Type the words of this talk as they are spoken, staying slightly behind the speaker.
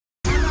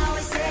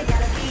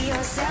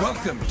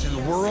Welcome to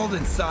the world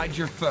inside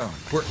your phone,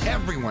 where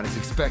everyone is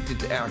expected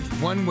to act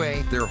one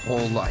way their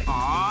whole life.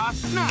 Aw,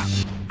 snap!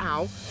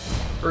 Ow.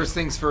 First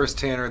things first,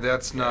 Tanner,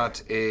 that's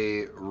not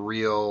a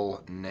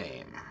real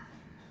name.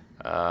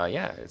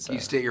 Yeah, it's. Can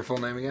you state your full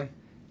name again?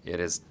 It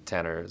is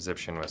Tanner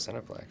Zipshin with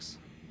Cineplex.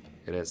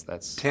 It is.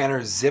 That's Tanner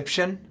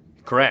Zipshin?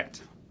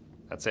 correct.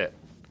 That's it.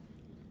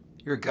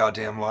 You're a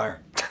goddamn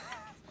liar.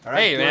 All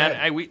right, Hey, go man,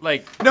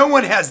 ahead. No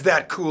one has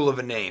that cool of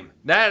a name.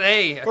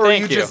 Hey, Or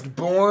thank are you just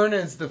born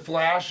as the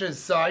Flash's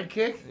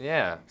sidekick?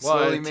 Yeah.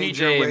 Slowly Well, made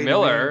your way TJ to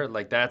Miller, me.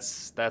 like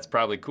that's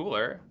probably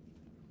cooler.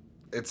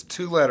 It's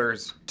 2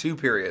 letters, 2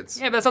 periods.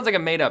 Yeah, but that sounds like a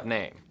made-up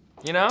name.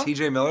 You know?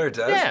 TJ Miller, it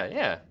does?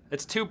 Yeah.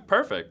 It's too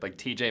perfect, like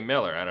TJ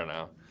Miller. I don't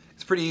know.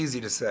 It's pretty easy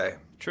to say.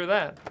 True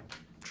that.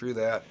 True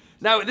that.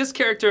 Now, this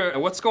character,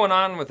 what's going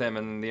on with him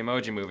in the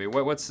Emoji Movie?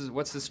 What's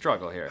his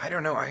struggle here? I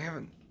don't know. I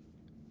haven't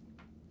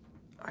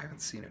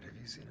seen it. Have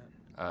you seen it?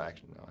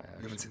 Actually, no, I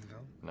You haven't seen the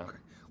film? No. Okay.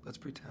 Let's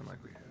pretend like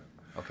we have.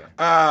 Okay.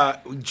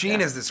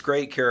 Gene is this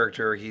great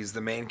character. He's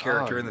the main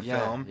character in the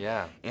film.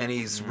 Yeah. And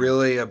he's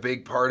really a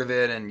big part of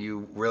it, and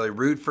you really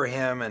root for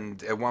him,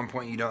 and at one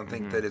point you don't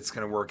think that it's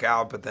going to work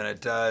out, but then it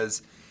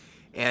does.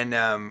 And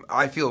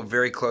I feel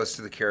very close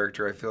to the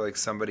character. I feel like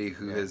somebody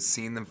who has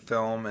seen the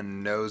film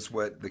and knows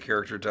what the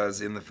character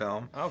does in the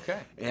film. Okay.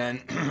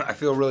 And I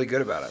feel really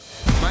good about it.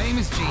 My name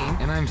is Gene,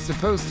 and I'm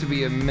supposed to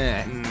be a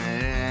meh.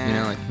 You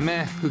know, like,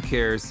 meh, who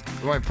cares?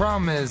 But my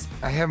problem is,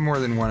 I have more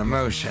than one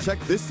emotion. Check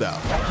this out.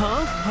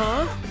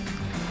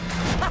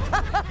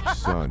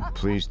 Son,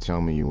 please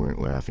tell me you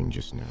weren't laughing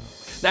just now.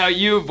 Now,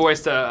 you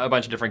voiced a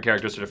bunch of different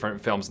characters for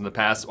different films in the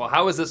past. Well,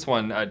 how is this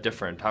one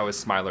different? How is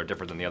Smiler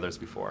different than the others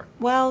before?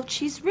 Well,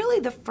 she's really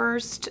the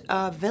first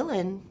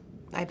villain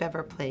I've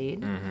ever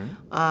played, and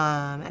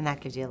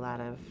that gives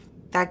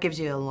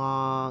you a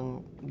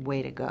long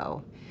way to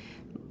go.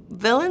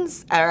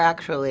 Villains are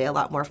actually a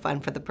lot more fun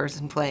for the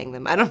person playing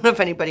them. I don't know if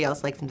anybody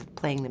else likes them.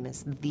 Playing them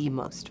is the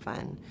most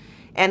fun.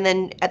 And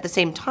then at the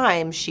same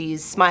time,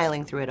 she's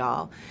smiling through it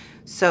all.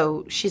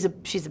 So she's a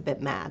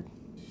bit mad,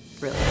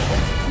 really.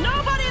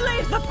 Nobody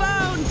leaves the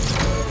phone!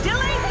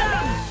 Delete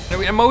them!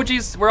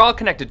 Emojis, we're all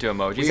connected to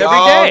emojis We every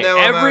all day. know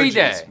Every emojis.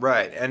 day.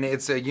 Right, and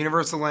it's a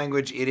universal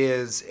language. It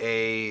is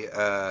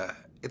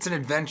it's an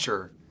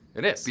adventure.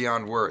 It is.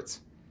 Beyond words.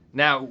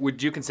 Now,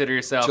 would you consider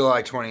yourself...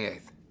 July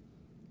 28th.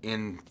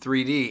 In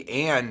 3D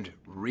and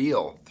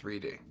real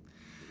 3D.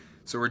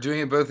 So we're doing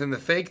it both in the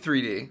fake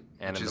 3D,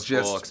 and which in is the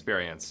full just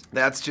experience.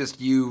 That's just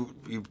you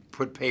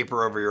put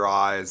paper over your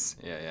eyes.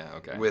 Yeah,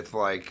 okay. With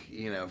like,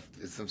 you know,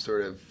 some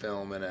sort of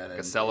film in it. Like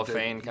a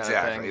cellophane kind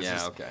exactly. of thing? It's Yeah,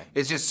 just, okay.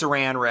 It's just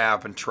saran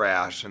wrap and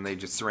trash, and they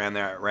just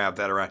wrap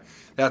that around.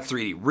 That's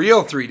 3D.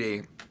 Real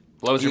 3D.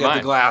 Blows your You have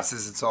mind. the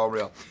glasses, it's all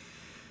real.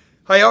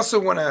 I also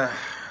want to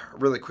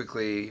really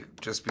quickly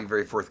just be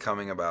very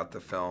forthcoming about the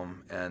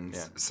film and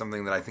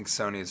something that I think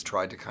Sony has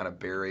tried to kind of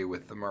bury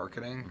with the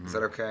marketing. Is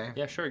that okay?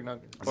 Yeah, sure. No,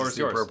 Is this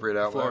the appropriate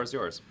outlet? The floor is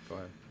yours. Go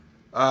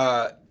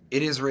ahead.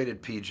 It is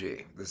rated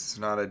PG. This is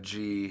not a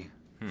G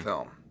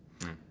film.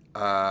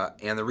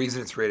 And the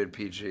reason it's rated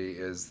PG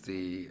is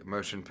the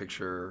Motion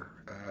Picture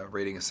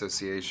Rating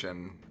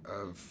Association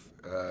of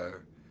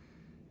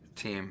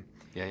team.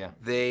 Yeah.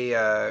 They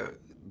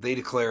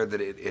declared that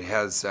it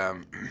has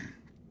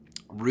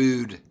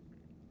rude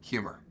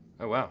humor.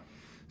 Oh, wow.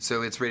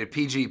 So it's rated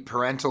PG.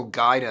 Parental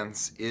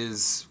guidance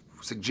is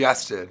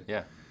suggested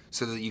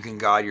so that you can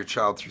guide your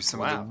child through some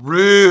of the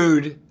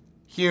rude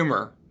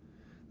humor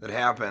that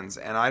happens.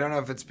 And I don't know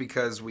if it's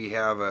because we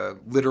have a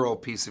literal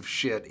piece of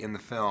shit in the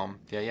film.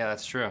 Yeah,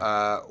 that's true.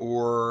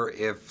 Or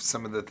if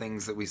some of the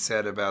things that we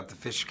said about the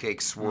fish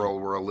cake swirl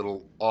were a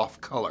little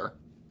off color.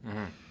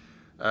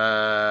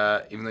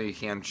 Even though you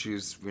can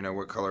choose, you know,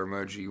 what color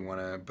emoji you want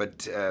to. But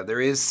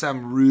there is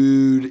some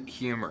rude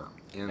humor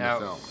in the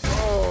film.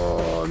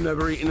 Oh, I'm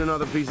never eating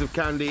another piece of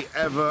candy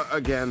ever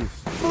again.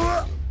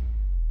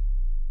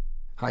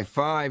 High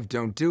five,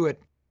 don't do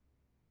it.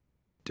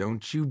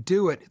 Don't you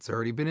do it. It's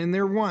already been in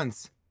there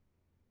once.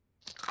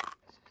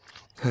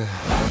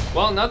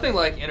 Well, nothing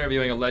like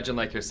interviewing a legend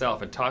like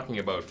yourself and talking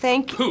about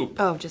Thank you. poop.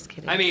 Oh, just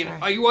kidding. I mean,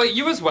 sorry.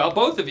 you as well,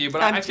 both of you,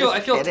 but I feel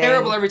kidding.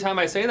 terrible every time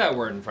I say that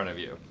word in front of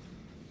you.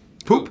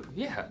 Poop?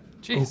 Yeah,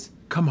 jeez. Oh,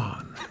 come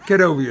on.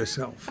 Get over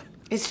yourself.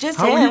 It's just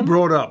How him. were you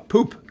brought up?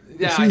 Poop.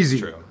 Yeah, it's easy.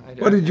 True.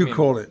 What did you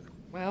call it?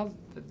 Well,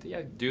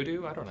 yeah,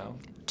 doo-doo, I don't know.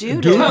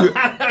 Doo-doo.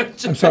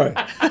 I'm sorry.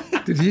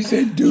 Did he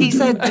say doo-doo? He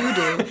said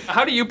doo-doo.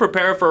 How do you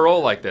prepare for a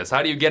role like this?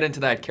 How do you get into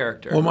that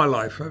character? All my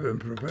life I've been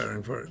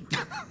preparing for it.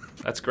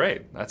 That's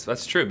great.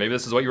 That's true. Maybe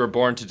this is what you were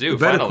born to do. The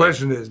better finally.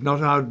 question is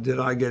not how did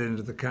I get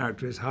into the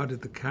character, is how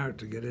did the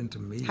character get into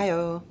me?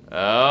 Hi-oh.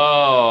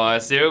 Oh, I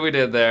see what we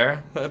did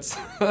there. That's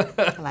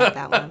I like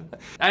that one.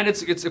 And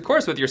it's of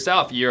course with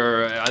yourself.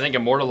 You're I think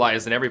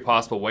immortalized in every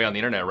possible way on the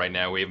internet right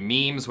now. We have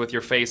memes with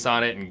your face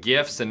on it and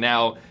GIFs and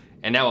now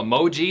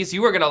emojis.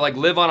 You are gonna like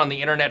live on the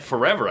internet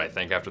forever, I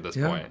think, after this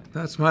point.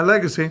 That's my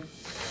legacy.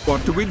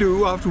 What do we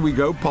do after we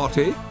go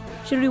potty?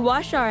 Should we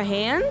wash our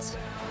hands?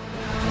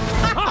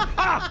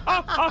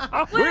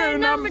 We're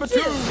number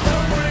 2.